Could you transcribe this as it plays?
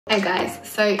Hey guys,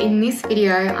 so in this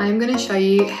video I'm going to show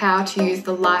you how to use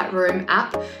the Lightroom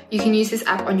app. You can use this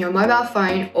app on your mobile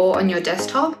phone or on your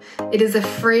desktop. It is a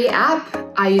free app.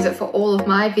 I use it for all of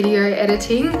my video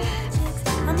editing.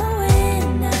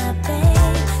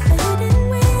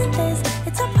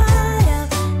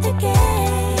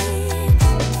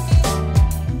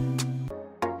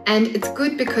 And it's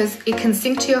good because it can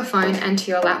sync to your phone and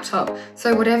to your laptop.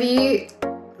 So whatever you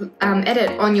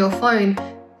edit on your phone,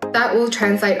 that will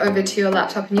translate over to your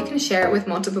laptop and you can share it with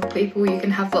multiple people. You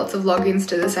can have lots of logins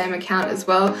to the same account as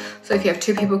well. So if you have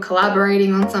two people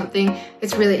collaborating on something,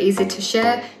 it's really easy to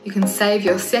share. You can save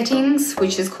your settings,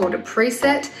 which is called a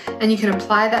preset, and you can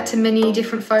apply that to many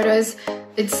different photos.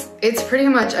 It's pretty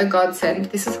much a godsend.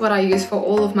 This is what I use for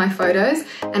all of my photos,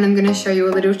 and I'm going to show you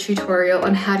a little tutorial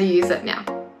on how to use it now.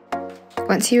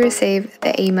 Once you receive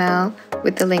the email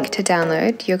with the link to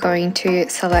download, you're going to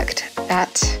select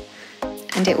that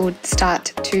and it will start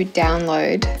to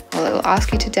download. Well, it will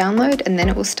ask you to download and then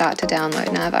it will start to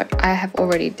download. Now I have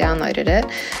already downloaded it,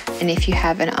 and if you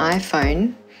have an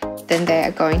iPhone, then they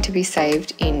are going to be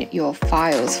saved in your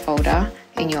files folder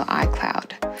in your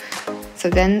iCloud. So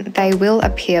then they will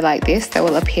appear like this. They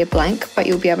will appear blank, but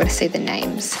you'll be able to see the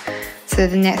names. So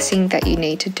the next thing that you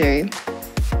need to do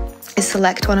is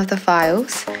select one of the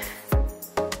files,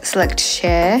 select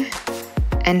share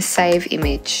and save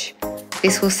image.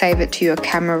 This will save it to your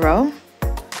camera roll.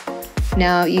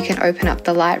 Now you can open up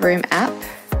the Lightroom app,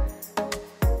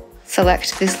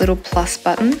 select this little plus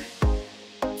button,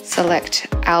 select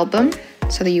album,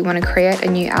 so that you want to create a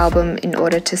new album in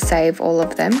order to save all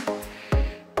of them.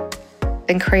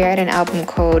 Then create an album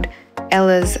called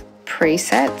Ella's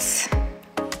Presets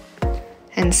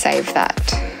and save that.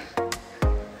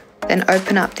 Then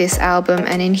open up this album,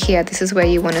 and in here, this is where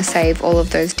you want to save all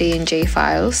of those DNG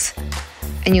files.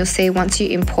 And you'll see once you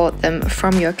import them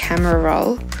from your camera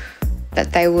roll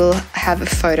that they will have a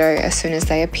photo as soon as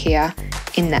they appear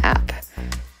in the app.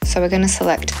 So we're going to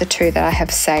select the two that I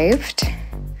have saved.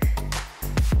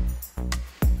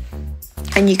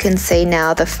 And you can see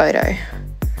now the photo.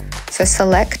 So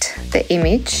select the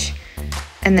image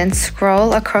and then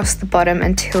scroll across the bottom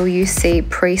until you see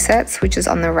presets, which is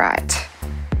on the right.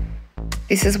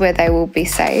 This is where they will be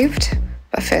saved,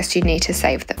 but first you need to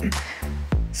save them.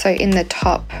 So in the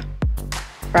top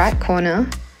right corner,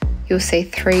 you'll see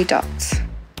 3 dots.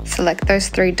 Select those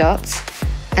 3 dots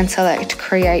and select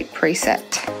Create Preset.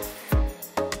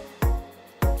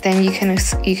 Then you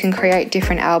can create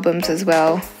different albums as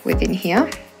well within here.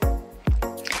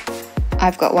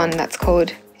 I've got one that's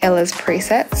called Ella's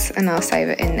Presets and I'll save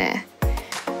it in there.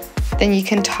 Then you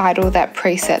can title that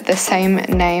preset the same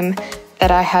name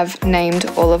that I have named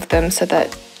all of them so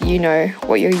that you know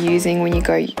what you're using when you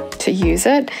go to use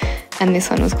it. And this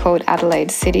one was called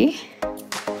Adelaide City.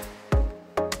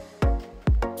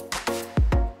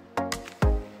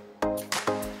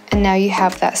 And now you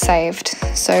have that saved.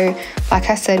 So like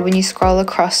I said, when you scroll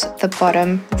across the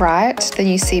bottom right, then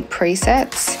you see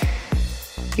presets.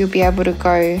 You'll be able to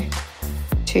go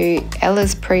to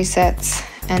Ella's Presets,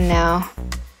 and now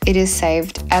it is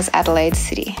saved as Adelaide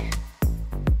City.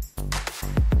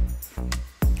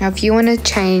 Now if you want to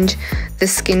change the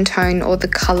skin tone or the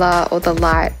color or the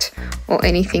light or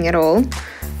anything at all,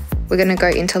 we're going to go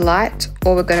into light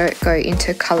or we're going to go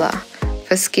into color.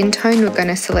 For skin tone, we're going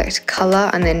to select color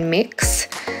and then mix.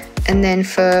 And then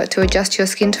to adjust your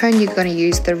skin tone, you're going to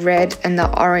use the red and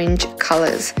the orange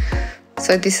colors.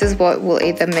 So this is what will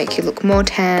either make you look more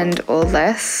tanned or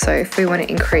less. So if we want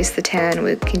to increase the tan,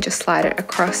 we can just slide it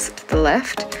across to the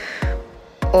left,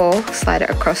 or slide it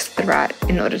across to the right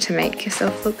in order to make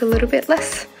yourself look a little bit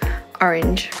less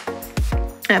orange.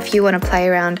 Now if you want to play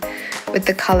around with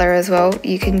the color as well,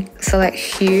 you can select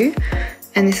hue,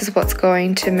 and this is what's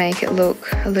going to make it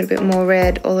look a little bit more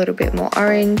red or a little bit more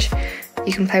orange.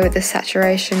 You can play with the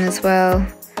saturation as well,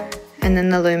 and then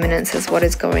the luminance is what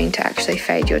is going to actually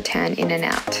fade your tan in and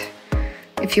out.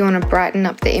 If you want to brighten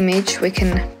up the image, we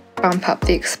can bump up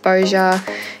the exposure.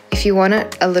 If you want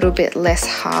it a little bit less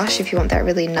harsh, if you want that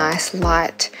really nice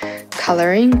light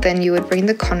colouring, then you would bring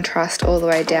the contrast all the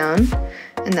way down,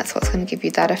 and that's what's going to give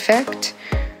you that effect.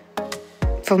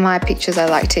 For my pictures, I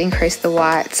like to increase the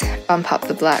whites, bump up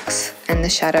the blacks and the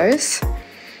shadows,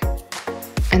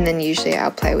 and then usually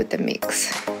I'll play with the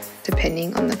mix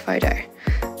depending on the photo.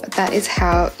 But that is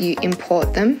how you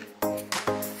import them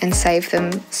and save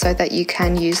them so that you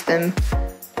can use them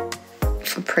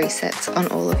for presets on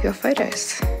all of your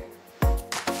photos.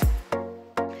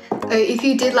 So if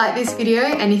you did like this video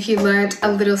and if you learned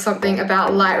a little something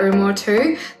about Lightroom or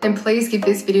two, then please give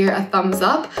this video a thumbs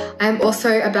up. I am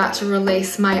also about to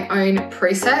release my own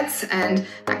presets, and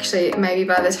actually maybe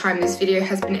by the time this video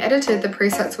has been edited, the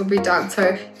presets will be done.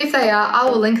 So if they are, I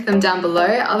will link them down below.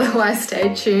 Otherwise,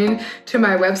 stay tuned to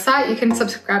my website. You can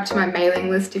subscribe to my mailing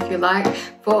list if you like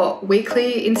for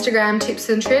weekly Instagram tips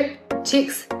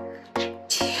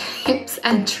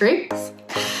and tricks.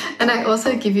 And I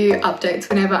also give you updates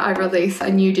whenever I release a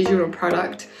new digital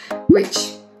product,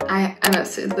 which I am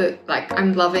absolutely,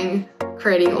 I'm loving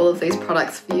creating all of these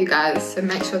products for you guys. So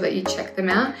make sure that you check them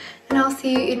out, and I'll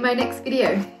see you in my next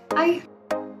video. Bye.